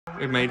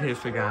We made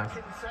history, guys.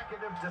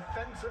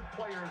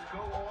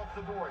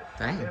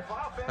 Dang.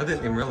 I didn't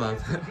even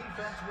realize that.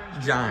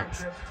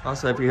 Giants.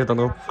 Also, if you hear the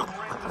little...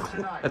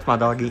 That's my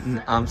dog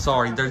eating. I'm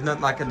sorry. There's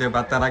nothing I can do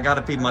about that. I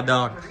gotta feed my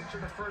dog.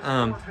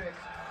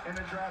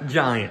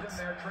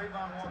 Giants.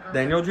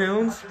 Daniel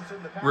Jones,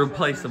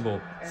 replaceable.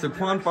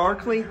 Saquon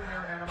Barkley,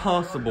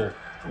 possible.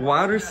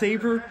 Wide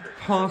receiver,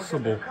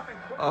 possible.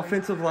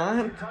 Offensive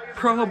line,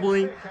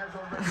 probably.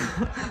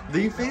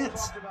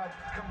 Defense?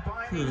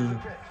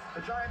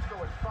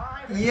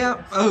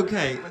 Yep,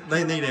 okay.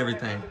 They need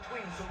everything.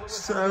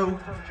 So,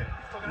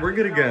 we're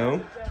gonna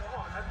go.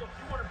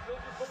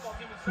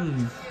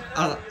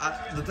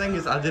 The thing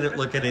is, I didn't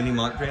look at any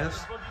mock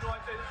drafts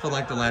for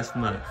like the last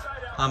month.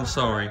 I'm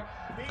sorry.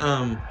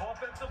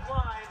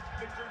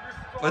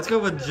 Let's go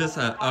with just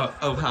a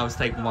Ohio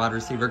State wide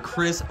receiver,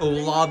 Chris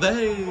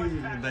Olave.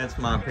 That's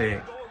my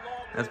pick.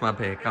 That's my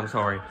pick. I'm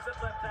sorry.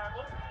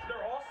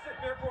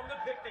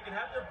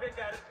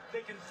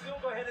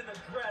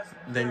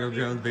 Daniel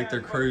Jones, Victor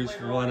Cruz,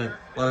 one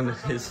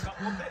of his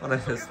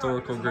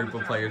historical group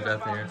of players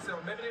out there.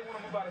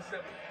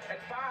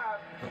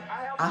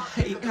 I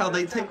hate how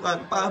they take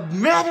like 5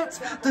 minutes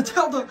to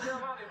tell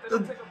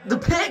the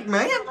pick,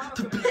 man.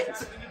 The pick.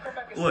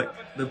 Look,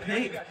 the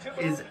pick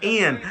is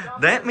in.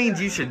 That means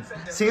you should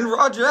send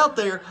Roger out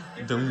there.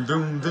 Doom,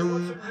 doom,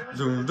 doom,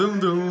 doom, doom,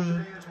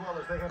 doom.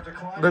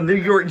 The New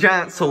York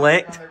Giants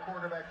select.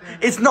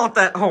 It's not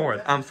that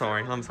hard. I'm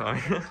sorry.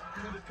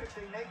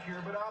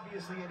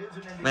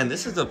 Man,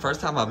 this is the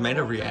first time I've made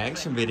a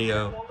reaction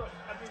video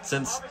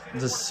since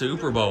the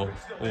Super Bowl.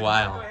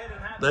 Wow.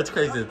 That's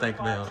crazy to think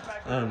about.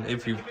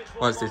 If you've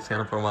watched this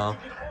channel for a while.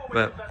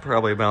 But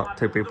probably about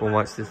 2 people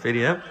watched this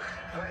video.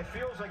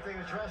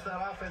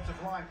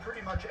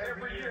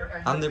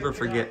 I'll never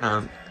forget,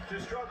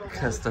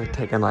 because they're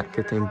taking like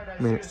 15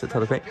 minutes to tell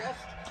the pick.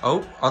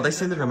 Oh, are they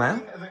sending them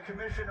out?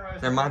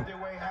 Never mind.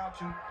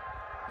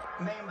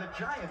 Name the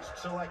Giants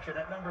selection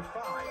at number 5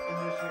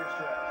 in this year's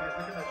draft. Here's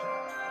the commission.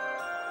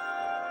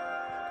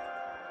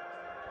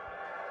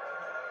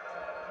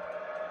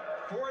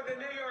 For the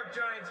New York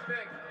Giants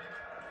pick,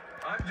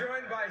 I'm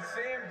joined by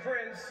Sam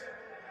Prince,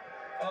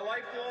 a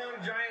lifelong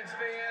Giants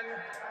fan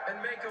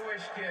and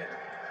Make-A-Wish kid.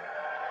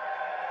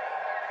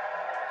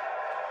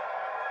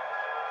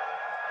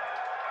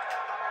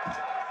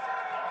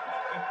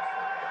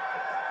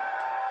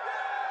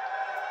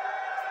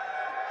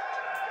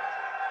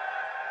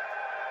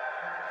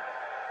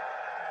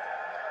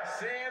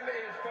 Sam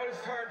is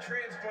post-heart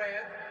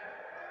transplant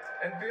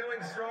and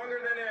feeling stronger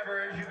than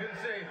ever, as you can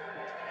see.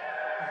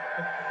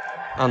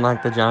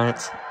 Unlike the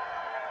Giants.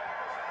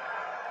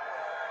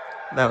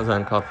 That was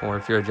uncalled for.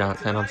 If you're a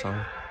Giants fan, I'm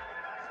sorry.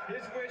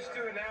 His wish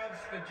to announce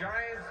the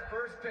Giants'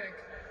 first pick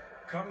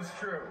comes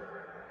true.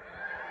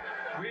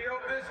 We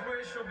hope this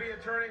wish will be a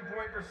turning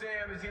point for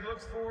Sam as he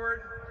looks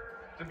forward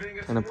to being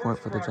a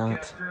sports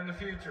broadcaster in the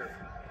future.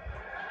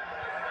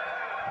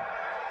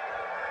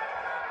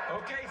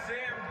 Okay,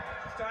 Sam,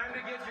 it's time to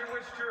get your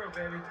wish true,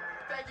 baby.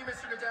 Thank you,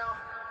 Mr. Goodell.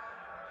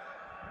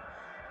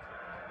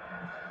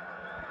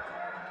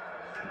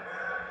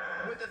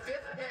 With the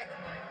 5th pick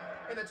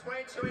in the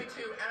 2022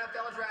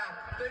 NFL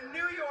Draft, the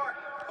New York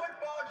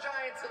Football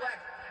Giants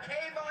select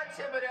KAYVON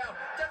THIBODEAUX,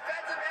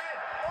 defensive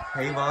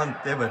end. KAYVON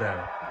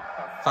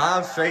THIBODEAUX.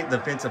 5 straight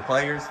defensive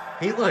players.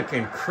 He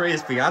looking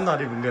crispy. I'm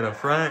not even gonna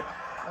front.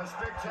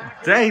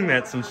 Dang,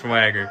 that's some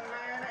swagger.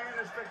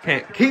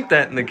 Can't keep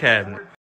that in the cabinet.